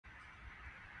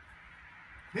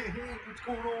Hey, what's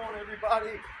going on,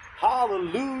 everybody?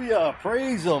 Hallelujah.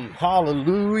 Praise him.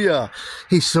 Hallelujah.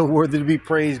 He's so worthy to be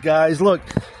praised, guys. Look,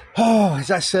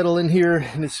 as I settle in here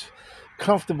in this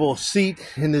comfortable seat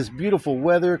in this beautiful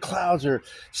weather, clouds are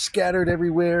scattered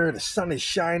everywhere. The sun is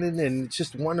shining, and it's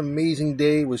just one amazing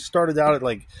day. We started out at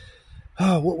like,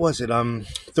 what was it?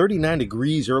 39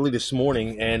 degrees early this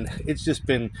morning, and it's just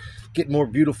been getting more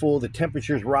beautiful. The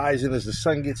temperature's rising as the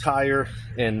sun gets higher,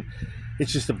 and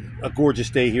it's just a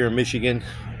gorgeous day here in Michigan,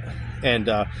 and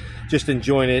just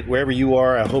enjoying it wherever you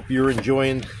are. I hope you're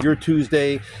enjoying your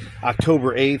Tuesday,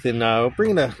 October 8th, and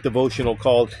bringing a devotional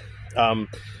called Out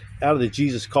of the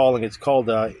Jesus Calling. It's called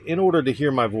In Order to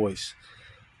Hear My Voice.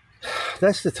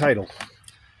 That's the title.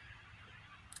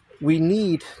 We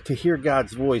need to hear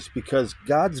God's voice because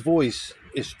God's voice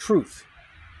is truth.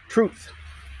 Truth.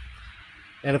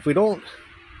 And if we don't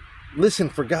listen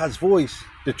for God's voice,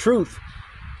 the truth,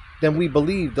 then we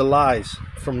believe the lies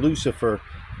from Lucifer,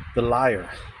 the liar.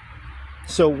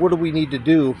 So what do we need to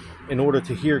do in order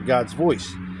to hear God's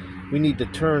voice? We need to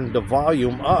turn the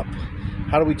volume up.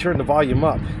 How do we turn the volume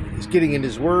up? It's getting in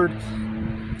His Word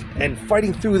and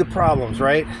fighting through the problems,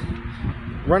 right?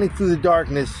 Running through the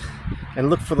darkness and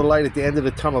look for the light at the end of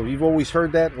the tunnel. You've always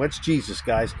heard that? Well, it's Jesus,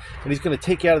 guys. And He's going to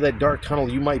take you out of that dark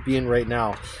tunnel you might be in right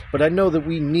now. But I know that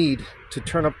we need to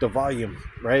turn up the volume,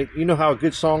 right? You know how a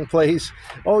good song plays?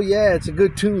 Oh, yeah, it's a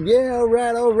good tune. Yeah, all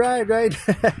right, right?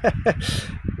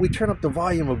 We turn up the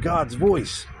volume of God's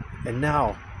voice, and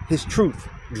now His truth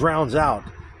drowns out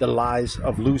the lies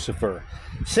of Lucifer.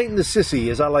 Satan the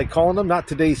sissy, as I like calling him. Not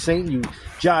today's Satan, you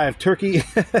jive turkey.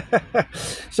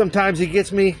 Sometimes he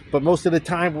gets me, but most of the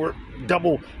time we're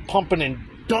double pumping and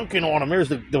dunking on him. There's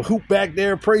the hoop back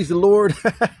there. Praise the Lord.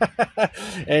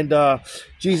 And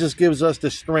Jesus gives us the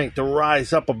strength to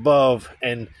rise up above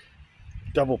and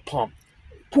double pump.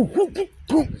 Well,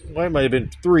 it might have been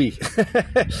 3.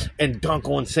 And dunk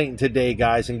on Satan today,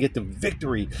 guys, and get the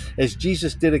victory as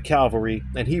Jesus did at Calvary.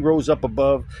 And He rose up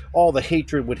above all the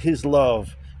hatred with His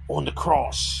love on the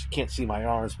cross. Can't see my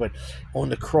arms, but on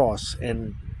the cross.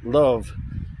 And love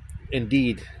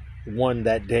indeed won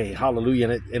that day.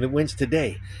 Hallelujah. And it wins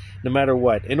today, no matter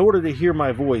what. In order to hear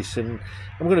my voice, and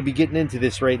I'm going to be getting into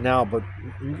this right now, but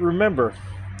remember,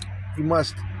 you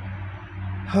must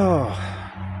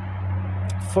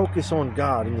focus on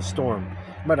God in the storm.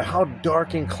 No matter how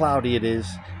dark and cloudy it is,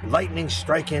 lightning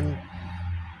striking.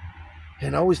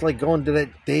 And I always like going to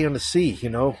that day on the sea,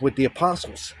 with the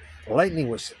apostles. Lightning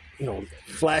was,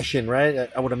 flashing, right?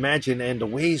 I would imagine, and the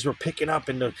waves were picking up,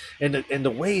 and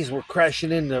the waves were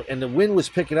crashing in, and the wind was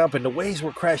picking up, and the waves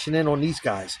were crashing in on these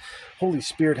guys. Holy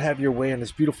Spirit, have your way on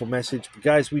this beautiful message. But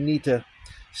guys, we need to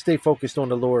stay focused on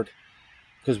the Lord,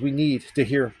 because we need to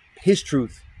hear His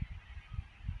truth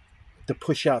to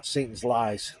push out Satan's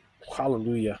lies.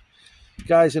 Hallelujah.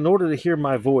 Guys, in order to hear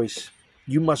my voice,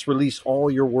 you must release all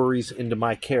your worries into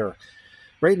my care.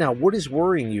 Right now, what is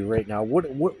worrying you right now?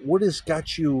 What has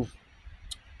got you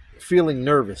feeling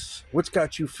nervous? What's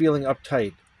got you feeling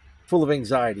uptight, full of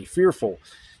anxiety, fearful,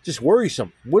 just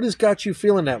worrisome? What has got you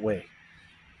feeling that way?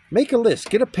 Make a list.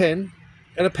 Get a pen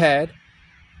and a pad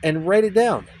and write it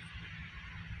down.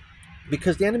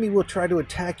 Because the enemy will try to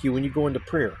attack you when you go into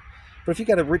prayer. But if you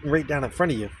got it written right down in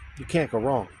front of you, you can't go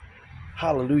wrong.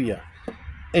 Hallelujah.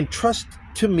 And trust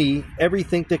to me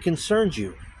everything that concerns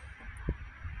you.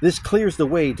 This clears the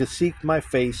way to seek my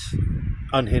face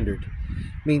unhindered.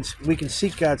 Means we can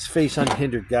seek God's face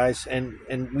unhindered, guys, and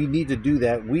we need to do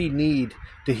that. We need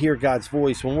to hear God's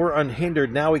voice. When we're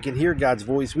unhindered, now we can hear God's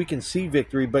voice. We can see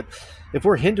victory, but if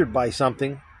we're hindered by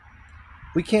something,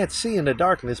 we can't see in the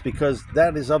darkness, because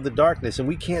that is of the darkness, and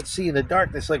we can't see in the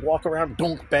darkness, like walk around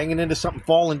banging into something,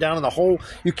 falling down in the hole.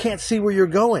 You can't see where you're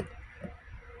going.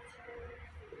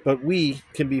 But we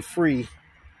can be free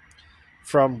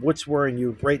from what's worrying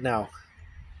you right now.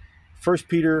 1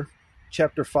 Peter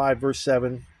chapter 5, verse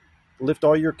 7, lift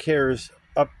all your cares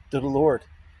up to the Lord,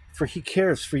 for He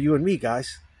cares for you and me,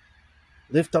 guys.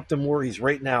 Lift up them worries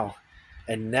right now,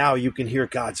 and now you can hear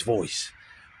God's voice.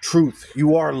 Truth,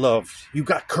 you are loved. You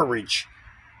got courage.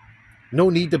 No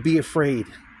need to be afraid,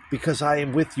 because I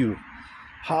am with you.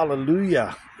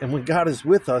 Hallelujah. And when God is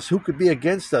with us, who could be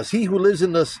against us? He who lives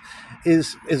in us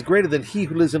is greater than he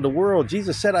who lives in the world.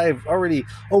 Jesus said, I have already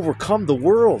overcome the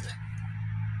world.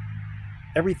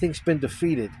 Everything's been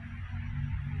defeated.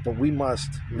 But we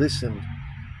must listen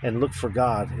and look for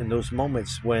God in those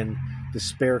moments when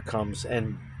despair comes,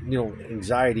 and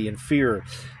anxiety and fear.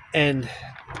 And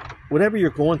whatever you're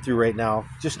going through right now,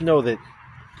 just know that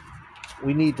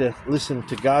we need to listen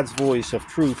to God's voice of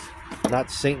truth,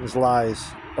 not Satan's lies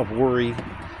of worry,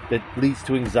 that leads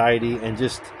to anxiety and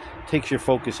just takes your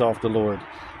focus off the Lord.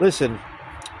 Listen,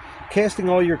 casting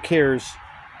all your cares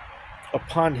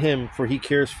upon him, for he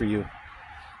cares for you.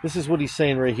 This is what he's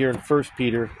saying right here in 1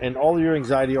 Peter. And all your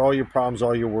anxiety, all your problems,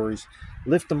 all your worries,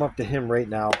 lift them up to him right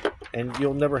now, and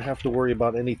you'll never have to worry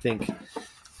about anything.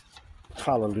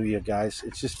 Hallelujah, guys.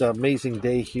 It's just an amazing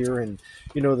day here. And,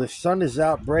 you know, the sun is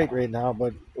out bright right now,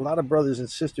 but a lot of brothers and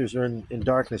sisters are in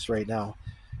darkness right now.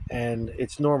 And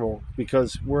it's normal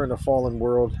because we're in a fallen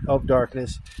world of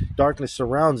darkness. Darkness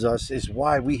surrounds us, is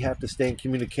why we have to stay in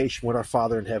communication with our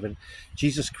Father in heaven,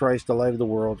 Jesus Christ, the light of the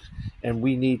world. And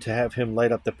we need to have him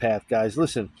light up the path. Guys,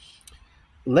 listen,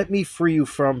 let me free you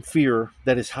from fear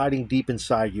that is hiding deep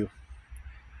inside you.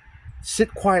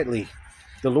 Sit quietly.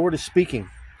 The Lord is speaking.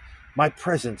 My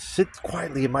presence. Sit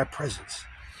quietly in my presence.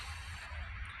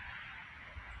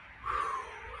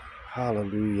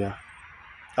 Hallelujah.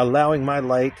 Allowing my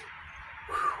light,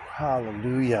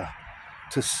 hallelujah,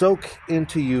 to soak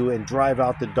into you and drive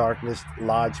out the darkness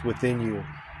lodged within you.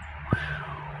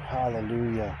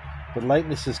 Hallelujah. The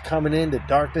lightness is coming in, the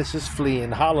darkness is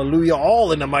fleeing. Hallelujah.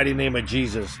 All in the mighty name of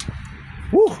Jesus.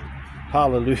 Woo.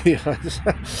 Hallelujah.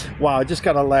 Wow, I just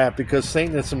got to laugh because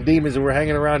Satan and some demons that were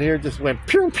hanging around here just went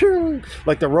pew, pew,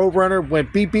 like the Road Runner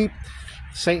went beep, beep.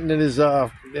 Satan and his and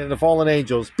the fallen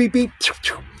angels. Beep, beep.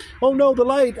 Oh no, the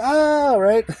light. Ah,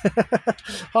 right.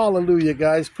 Hallelujah,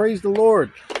 guys. Praise the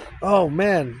Lord. Oh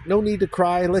man, no need to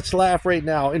cry. Let's laugh right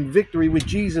now in victory with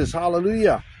Jesus.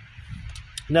 Hallelujah.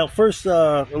 Now, first,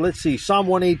 let's see. Psalm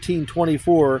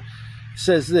 118:24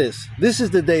 says this. This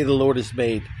is the day the Lord has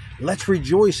made. Let's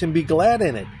rejoice and be glad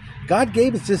in it. God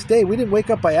gave us this day. We didn't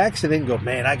wake up by accident and go,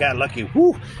 man, I got lucky.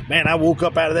 Whoo, man, I woke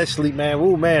up out of that sleep, man.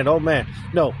 Whoo, man, oh, man.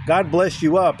 No, God blessed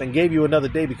you up and gave you another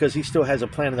day because he still has a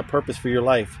plan and a purpose for your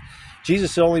life.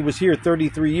 Jesus only was here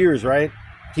 33 years, right?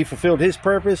 He fulfilled his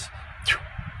purpose.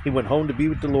 He went home to be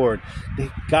with the Lord.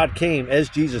 God came as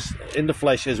Jesus in the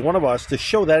flesh, as one of us, to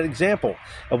show that example.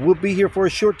 And we'll be here for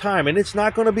a short time, and it's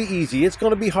not going to be easy. It's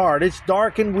going to be hard. It's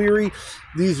dark and weary.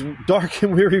 These dark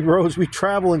and weary roads we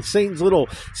travel in Satan's little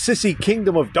sissy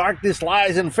kingdom of darkness,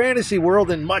 lies, and fantasy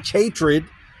world, and much hatred.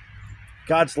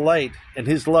 God's light and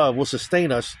his love will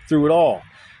sustain us through it all.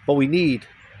 But we need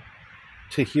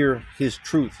to hear his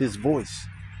truth, his voice.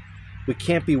 We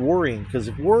can't be worrying, because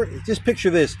if we're, just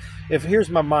picture this. If here's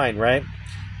my mind, right?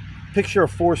 Picture a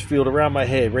force field around my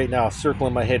head right now,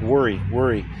 circling my head. Worry,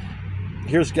 worry.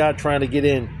 Here's God trying to get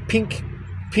in. Pink,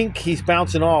 pink, he's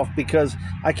bouncing off because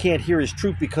I can't hear his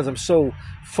truth because I'm so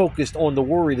focused on the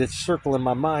worry that's circling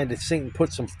my mind, that Satan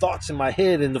put some thoughts in my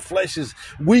head, and the flesh is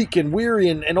weak and weary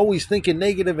and always thinking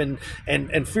negative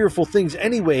and fearful things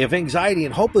anyway, of anxiety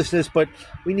and hopelessness. But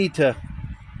we need to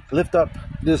lift up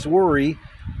this worry,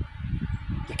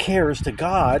 the cares, to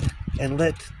God, and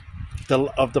let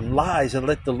the lies, and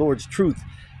let the Lord's truth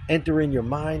enter in your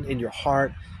mind, in your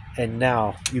heart, and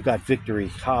now you got victory.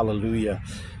 Hallelujah.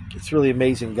 It's really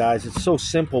amazing, guys. It's so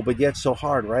simple, but yet so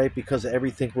hard, right? Because of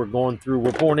everything we're going through.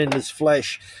 We're born in this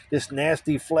flesh, this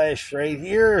nasty flesh right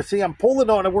here. See, I'm pulling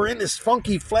on it. We're in this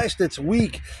funky flesh that's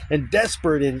weak and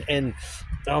desperate and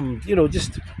you know,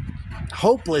 just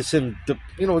hopeless and,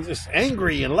 you know, just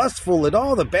angry and lustful and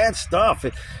all the bad stuff.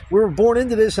 We were born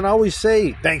into this, and I always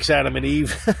say, thanks, Adam and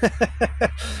Eve.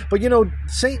 But, you know,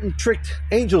 Satan tricked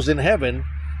angels in heaven.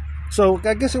 So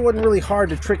I guess it wasn't really hard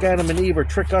to trick Adam and Eve, or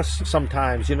trick us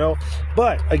sometimes, you know.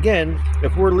 But again,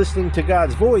 if we're listening to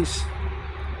God's voice,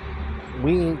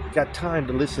 we ain't got time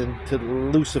to listen to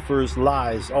Lucifer's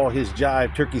lies, all his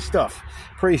jive turkey stuff.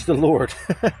 Praise the Lord.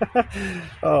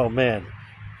 Oh, man.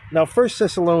 Now, 1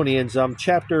 Thessalonians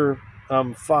chapter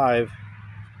 5,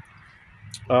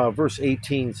 verse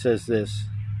 18 says this.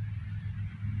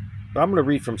 I'm going to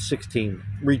read from 16.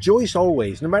 Rejoice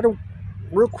always, no matter...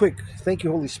 Real quick, thank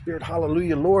you, Holy Spirit.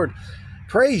 Hallelujah, Lord.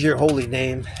 Praise your holy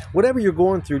name. Whatever you're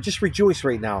going through, just rejoice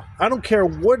right now. I don't care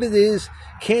what it is,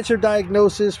 cancer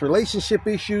diagnosis, relationship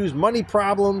issues, money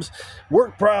problems,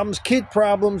 work problems, kid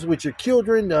problems with your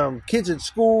children, kids at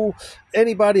school,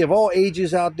 anybody of all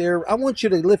ages out there. I want you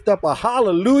to lift up a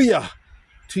hallelujah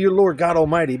to your Lord God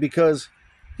Almighty, because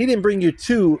he didn't bring you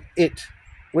to it,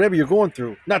 whatever you're going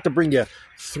through, not to bring you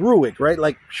through it, right?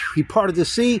 Like he parted the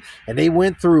sea and they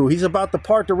went through. He's about to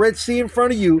part the Red Sea in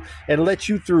front of you and let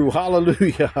you through.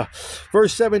 Hallelujah.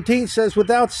 Verse 17 says,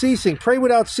 without ceasing, pray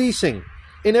without ceasing.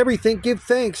 In everything, give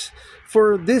thanks,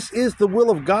 for this is the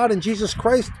will of God in Jesus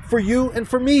Christ for you and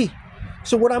for me.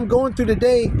 So what I'm going through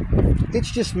today,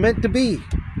 it's just meant to be.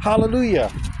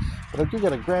 Hallelujah. But I do got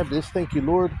to grab this. Thank you,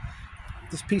 Lord.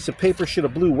 This piece of paper should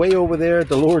have blew way over there.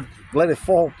 The Lord let it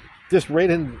fall just right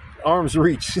in arm's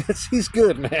reach. He's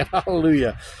good, man.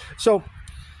 Hallelujah. So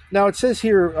Now it says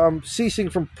here, ceasing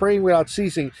from praying without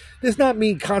ceasing does not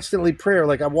mean constantly prayer.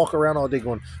 Like I walk around all day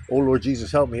going, "Oh Lord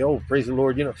Jesus, help me." Oh, praise the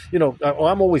Lord.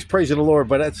 I'm always praising the Lord,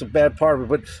 but that's a bad part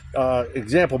of it.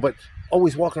 But but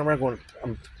always walking around going,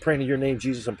 "I'm praying in your name,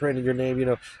 Jesus. I'm praying in your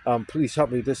name. Please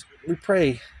help me." We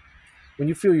pray when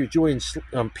you feel your joy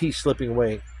and peace slipping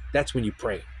away. That's when you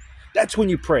pray. That's when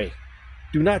you pray.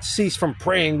 Do not cease from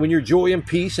praying when your joy and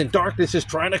peace and darkness is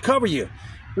trying to cover you.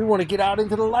 We want to get out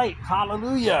into the light.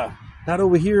 Hallelujah. Not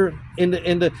over here in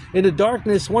the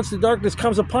darkness. Once the darkness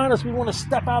comes upon us, we want to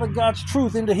step out of God's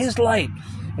truth into his light.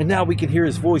 And now we can hear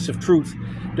his voice of truth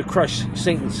to crush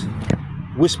Satan's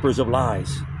whispers of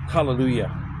lies.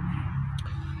 Hallelujah.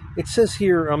 It says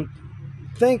here,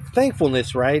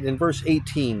 thankfulness, right, in verse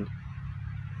 18,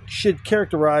 should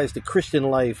characterize the Christian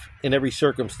life in every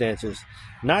circumstances.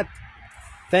 Not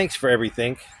thanks for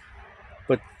everything,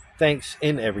 but thanks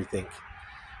in everything.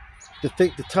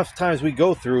 The tough times we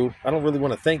go through, I don't really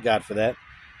want to thank God for that.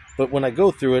 But when I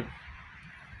go through it,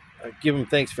 I give him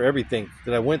thanks for everything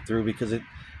that I went through because it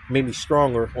made me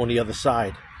stronger on the other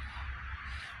side.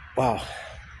 Wow.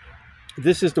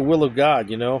 This is the will of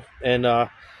God, And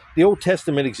the Old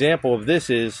Testament example of this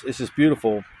is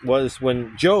beautiful, was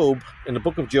when Job, in the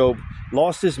book of Job,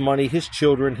 lost his money, his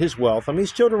children, his wealth. I mean,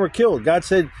 his children were killed. God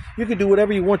said, you can do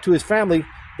whatever you want to his family,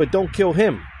 but don't kill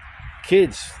him.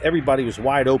 Kids, everybody was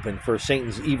wide open for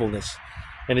Satan's evilness.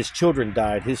 And his children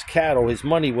died, his cattle, his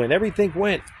money went, everything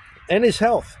went, and his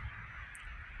health.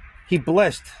 He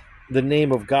blessed the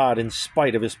name of God in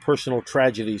spite of his personal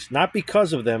tragedies, not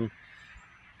because of them.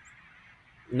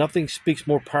 Nothing speaks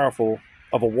more powerful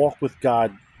of a walk with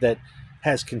God that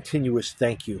has continuous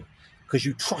thank you. Because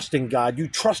you trust in God. You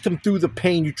trust him through the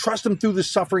pain. You trust him through the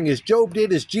suffering as Job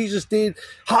did, as Jesus did.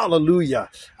 Hallelujah.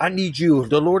 I need you.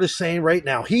 The Lord is saying right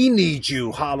now, he needs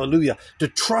you. Hallelujah. To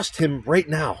trust him right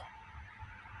now.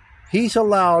 He's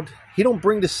allowed, he don't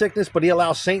bring the sickness, but he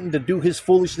allows Satan to do his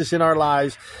foolishness in our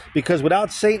lives. Because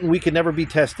without Satan, we can never be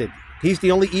tested. He's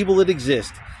the only evil that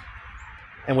exists.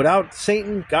 And without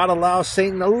Satan, God allows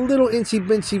Satan a little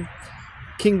incy-bincy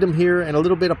kingdom here and a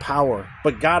little bit of power.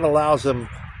 But God allows him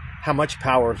how much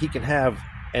power he can have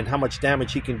and how much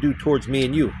damage he can do towards me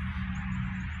and you.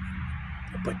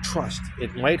 But trust,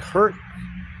 it might hurt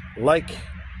like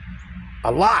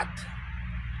a lot.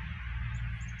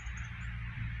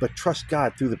 But trust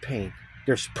God through the pain.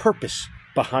 There's purpose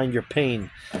behind your pain.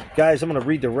 Guys, I'm going to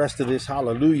read the rest of this.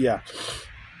 Hallelujah.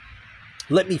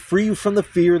 Let me free you from the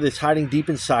fear that's hiding deep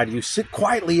inside of you. Sit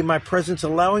quietly in my presence,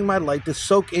 allowing my light to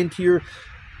soak into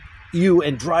you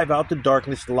and drive out the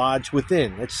darkness lodged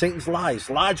within. That's Satan's lies,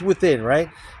 lodged within, right?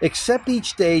 Accept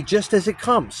each day just as it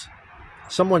comes.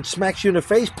 Someone smacks you in the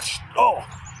face.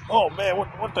 Oh man,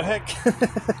 what the heck?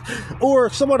 Or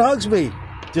someone hugs me,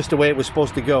 just the way it was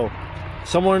supposed to go.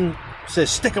 Someone says,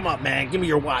 stick 'em up, man. Give me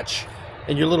your watch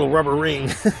and your little rubber ring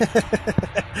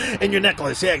and your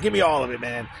necklace. Yeah, give me all of it,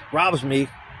 man. Robs me.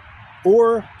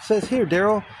 Or says, here,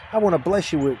 Daryl, I want to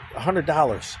bless you with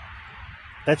 $100.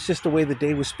 That's just the way the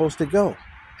day was supposed to go.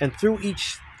 And through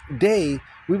each day,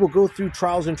 we will go through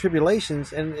trials and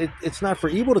tribulations, and it's not for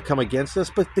evil to come against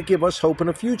us, but to give us hope in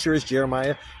a future, as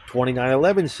Jeremiah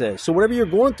 29:11 says. So whatever you're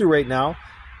going through right now,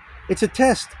 it's a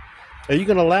test. Are you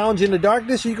going to lounge in the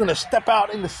darkness, or are you going to step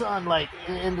out in the sunlight,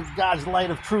 in God's light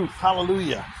of truth?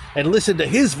 Hallelujah. And listen to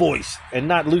his voice, and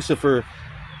not Lucifer,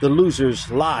 the loser's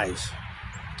lies.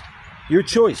 Your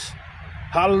choice.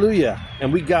 Hallelujah.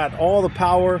 And we got all the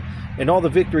power and all the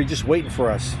victory just waiting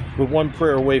for us. We're one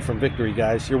prayer away from victory,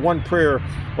 guys. You're one prayer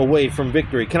away from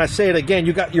victory. Can I say it again?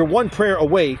 You're one prayer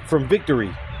away from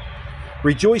victory.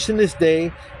 Rejoice in this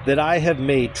day that I have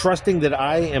made, trusting that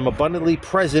I am abundantly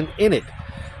present in it.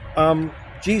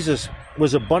 Jesus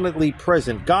was abundantly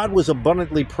present. God was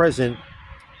abundantly present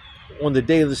on the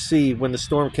day of the sea when the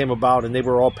storm came about and they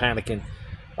were all panicking.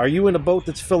 Are you in a boat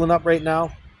that's filling up right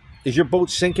now? Is your boat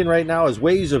sinking right now? Is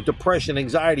waves of depression,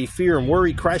 anxiety, fear, and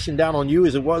worry crashing down on you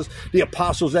as it was the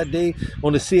apostles that day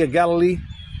on the Sea of Galilee?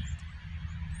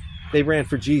 They ran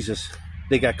for Jesus.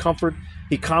 They got comfort.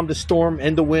 He calmed the storm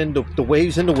and the wind, the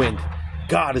waves and the wind.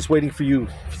 God is waiting for you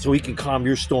so he can calm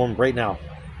your storm right now.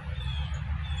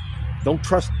 Don't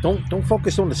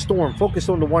focus on the storm. Focus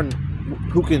on the one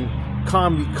who can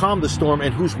calm the storm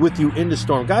and who's with you in the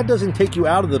storm. God doesn't take you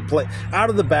out of the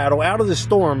battle, out of the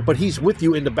storm, but he's with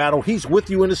you in the battle. He's with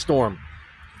you in the storm.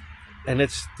 And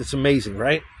it's amazing,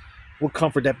 right? What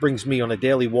comfort that brings me on a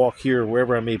daily walk here,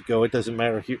 wherever I may go. It doesn't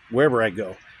matter wherever I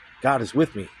go. God is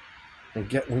with me.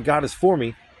 And when God is for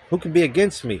me, who can be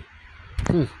against me?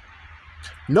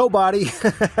 Nobody.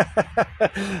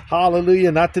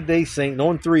 Hallelujah. Not today, Satan.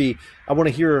 On 3. I want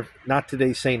to hear not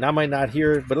today, Satan. I might not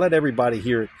hear it, but let everybody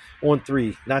hear it. On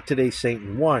 3. Not today,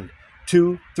 Satan. 1,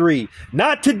 2, 3.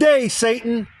 Not today,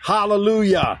 Satan.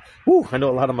 Hallelujah. Whew, I know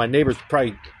a lot of my neighbors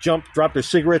probably drop their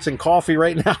cigarettes and coffee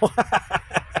right now.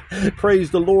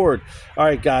 Praise the Lord. All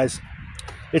right, guys.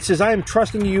 It says, I am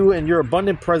trusting you and your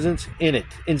abundant presence in it.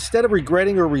 Instead of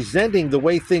regretting or resenting the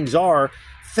way things are,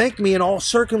 thank me in all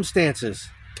circumstances.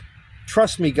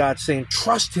 Trust me, God's saying,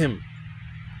 trust him.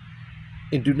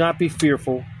 And do not be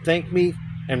fearful. Thank me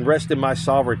and rest in my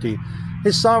sovereignty.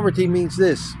 His sovereignty means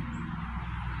this.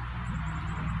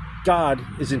 God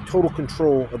is in total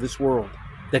control of this world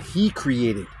that he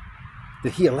created.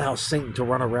 That he allows Satan to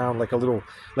run around like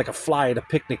a fly at a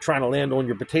picnic trying to land on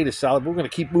your potato salad. We're going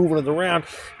to keep moving it around,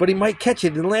 but he might catch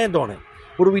it and land on it.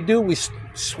 What do? We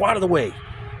swat it away.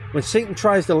 When Satan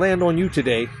tries to land on you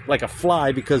today, like a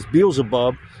fly, because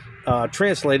Beelzebub,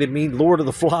 translated, means Lord of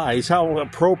the Flies. How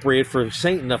appropriate for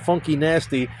Satan, a funky,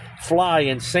 nasty fly,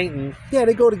 and Satan. Yeah,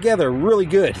 they go together really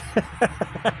good.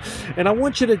 And I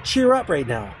want you to cheer up right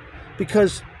now,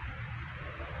 because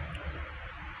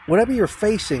whatever you're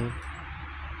facing,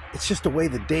 it's just the way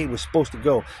the day was supposed to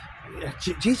go.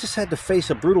 Jesus had to face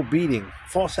a brutal beating,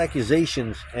 false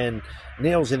accusations, and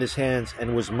nails in his hands,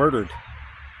 and was murdered.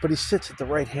 But he sits at the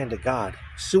right hand of God.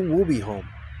 Soon we'll be home.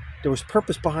 There was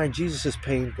purpose behind Jesus'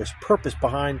 pain. There's purpose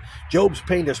behind Job's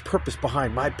pain. There's purpose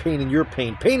behind my pain and your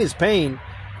pain. Pain is pain,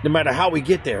 no matter how we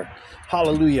get there.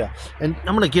 Hallelujah. And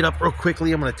I'm going to get up real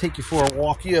quickly. I'm going to take you for a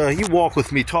walk. Yeah, you walk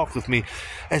with me, talk with me.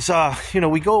 As,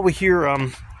 we go over here,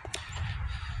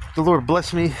 the Lord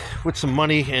blessed me with some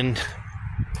money, and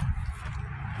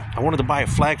I wanted to buy a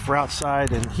flag for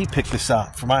outside, and he picked this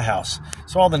out for my house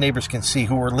so all the neighbors can see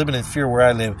who are living in fear where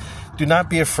I live. Do not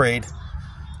be afraid.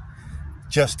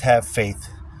 Just have faith.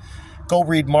 Go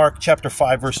read Mark chapter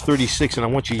 5, verse 36, and I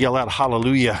want you to yell out,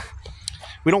 hallelujah.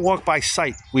 We don't walk by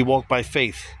sight. We walk by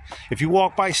faith. If you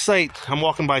walk by sight, I'm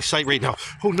walking by sight right now.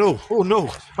 Oh,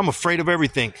 no. I'm afraid of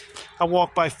everything. I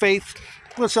walk by faith.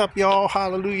 What's up, y'all?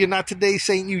 Hallelujah. Not today,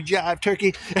 Saint, you jive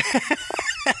turkey.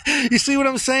 You see what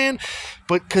I'm saying?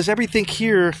 But because everything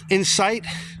here, in sight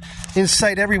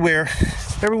everywhere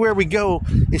we go,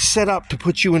 is set up to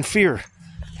put you in fear.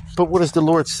 But what does the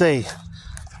Lord say?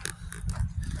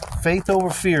 Faith over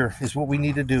fear is what we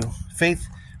need to do. Faith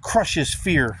crushes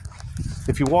fear.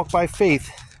 If you walk by faith,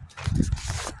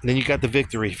 then you got the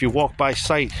victory. If you walk by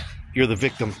sight, you're the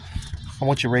victim. I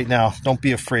want you right now, don't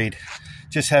be afraid.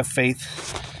 Just have faith.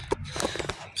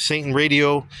 Satan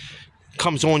radio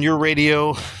comes on your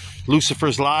radio.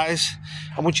 Lucifer's lies.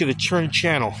 I want you to turn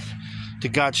channel to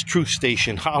God's truth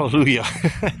station. Hallelujah.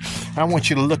 I want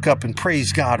you to look up and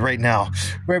praise God right now.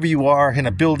 Wherever you are, in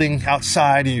a building,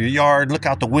 outside, in your yard, look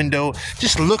out the window.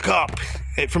 Just look up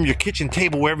from your kitchen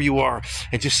table, wherever you are,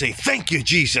 and just say, thank you,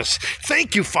 Jesus.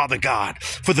 Thank you, Father God,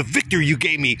 for the victory you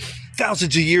gave me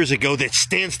thousands of years ago that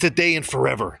stands today and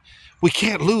forever. We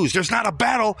can't lose. There's not a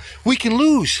battle we can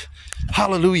lose.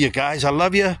 Hallelujah, guys. I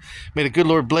love you. May the good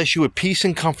Lord bless you with peace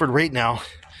and comfort right now.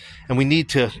 And we need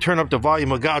to turn up the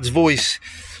volume of God's voice,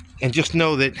 and just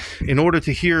know that in order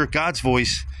to hear God's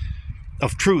voice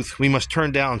of truth, we must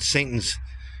turn down Satan's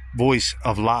voice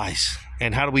of lies.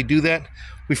 And how do we do that?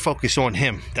 We focus on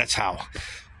him. That's how.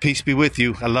 Peace be with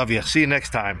you. I love you. See you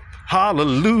next time.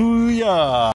 Hallelujah.